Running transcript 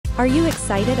Are you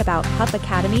excited about Pup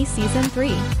Academy Season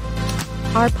 3?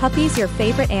 Are puppies your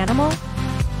favorite animal?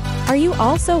 Are you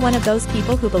also one of those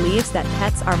people who believes that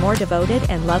pets are more devoted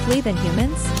and lovely than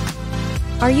humans?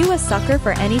 Are you a sucker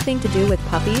for anything to do with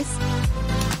puppies?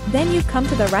 Then you've come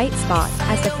to the right spot,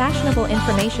 as the fashionable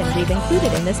information we've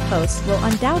included in this post will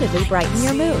undoubtedly brighten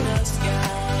your mood.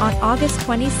 On August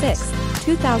 26,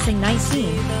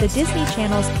 2019, the Disney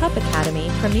Channel's Pup Academy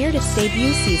premiered its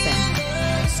debut season.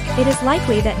 It is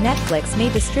likely that Netflix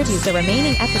may distribute the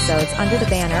remaining episodes under the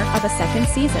banner of a second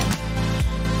season.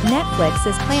 Netflix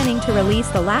is planning to release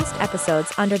the last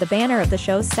episodes under the banner of the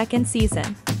show's second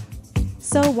season.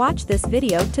 So watch this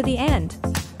video to the end.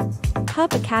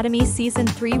 Pup Academy Season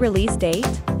 3 release date?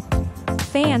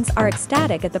 Fans are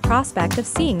ecstatic at the prospect of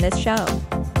seeing this show.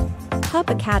 Pup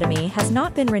Academy has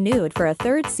not been renewed for a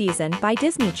third season by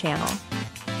Disney Channel.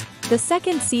 The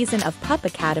second season of Pup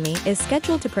Academy is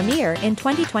scheduled to premiere in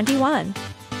 2021,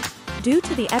 due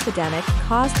to the epidemic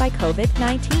caused by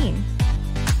COVID-19.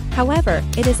 However,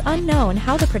 it is unknown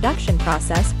how the production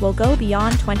process will go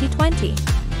beyond 2020.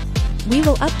 We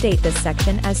will update this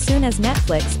section as soon as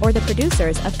Netflix or the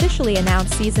producers officially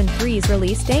announce Season 3's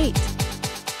release date.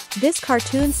 This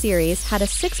cartoon series had a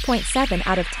 6.7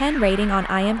 out of 10 rating on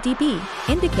IMDb,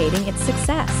 indicating its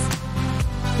success.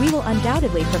 We will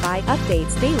undoubtedly provide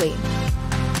updates daily.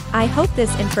 I hope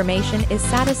this information is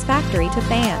satisfactory to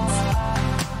fans.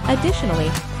 Additionally,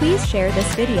 please share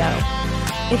this video.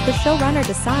 If the showrunner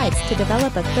decides to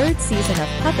develop a third season of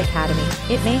Pup Academy,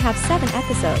 it may have 7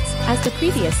 episodes, as the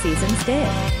previous seasons did.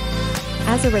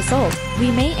 As a result,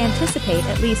 we may anticipate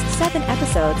at least 7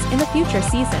 episodes in the future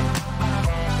season.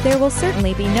 There will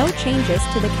certainly be no changes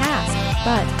to the cast,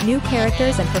 but new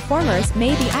characters and performers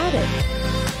may be added.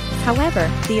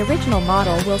 However, the original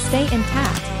model will stay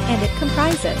intact, and it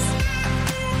comprises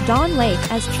Don Lake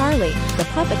as Charlie, the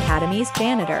Pup Academy's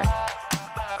janitor.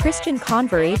 Christian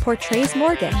Convery portrays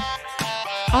Morgan.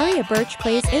 Aria Birch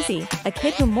plays Izzy, a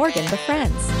kid whom Morgan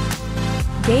befriends.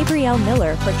 Gabrielle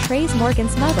Miller portrays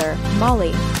Morgan's mother,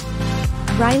 Molly.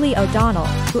 Riley O'Donnell,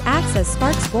 who acts as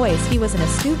Spark's voice, he was an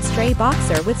astute stray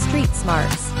boxer with street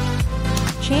smarts.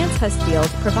 Chance Husfield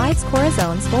provides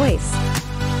Corazone's voice.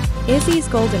 Izzy's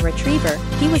golden retriever,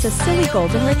 he was a silly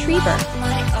golden retriever.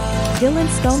 Dylan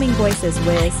Scoming voices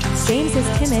Wiz, James's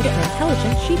timid and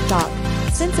intelligent sheepdog.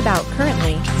 Since about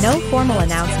currently, no formal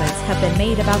announcements have been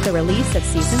made about the release of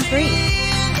Season 3.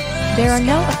 There are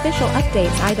no official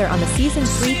updates either on the Season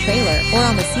 3 trailer or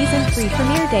on the Season 3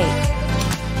 premiere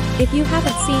date. If you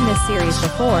haven't seen this series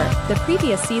before, the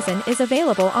previous season is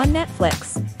available on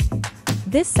Netflix.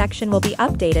 This section will be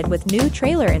updated with new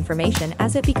trailer information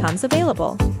as it becomes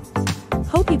available.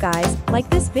 Hope you guys like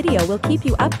this video. Will keep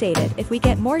you updated if we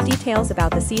get more details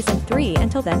about the Season 3.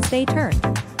 Until then, stay tuned.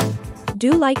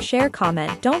 Do like, share,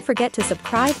 comment, don't forget to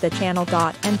subscribe the channel.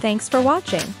 And thanks for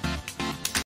watching.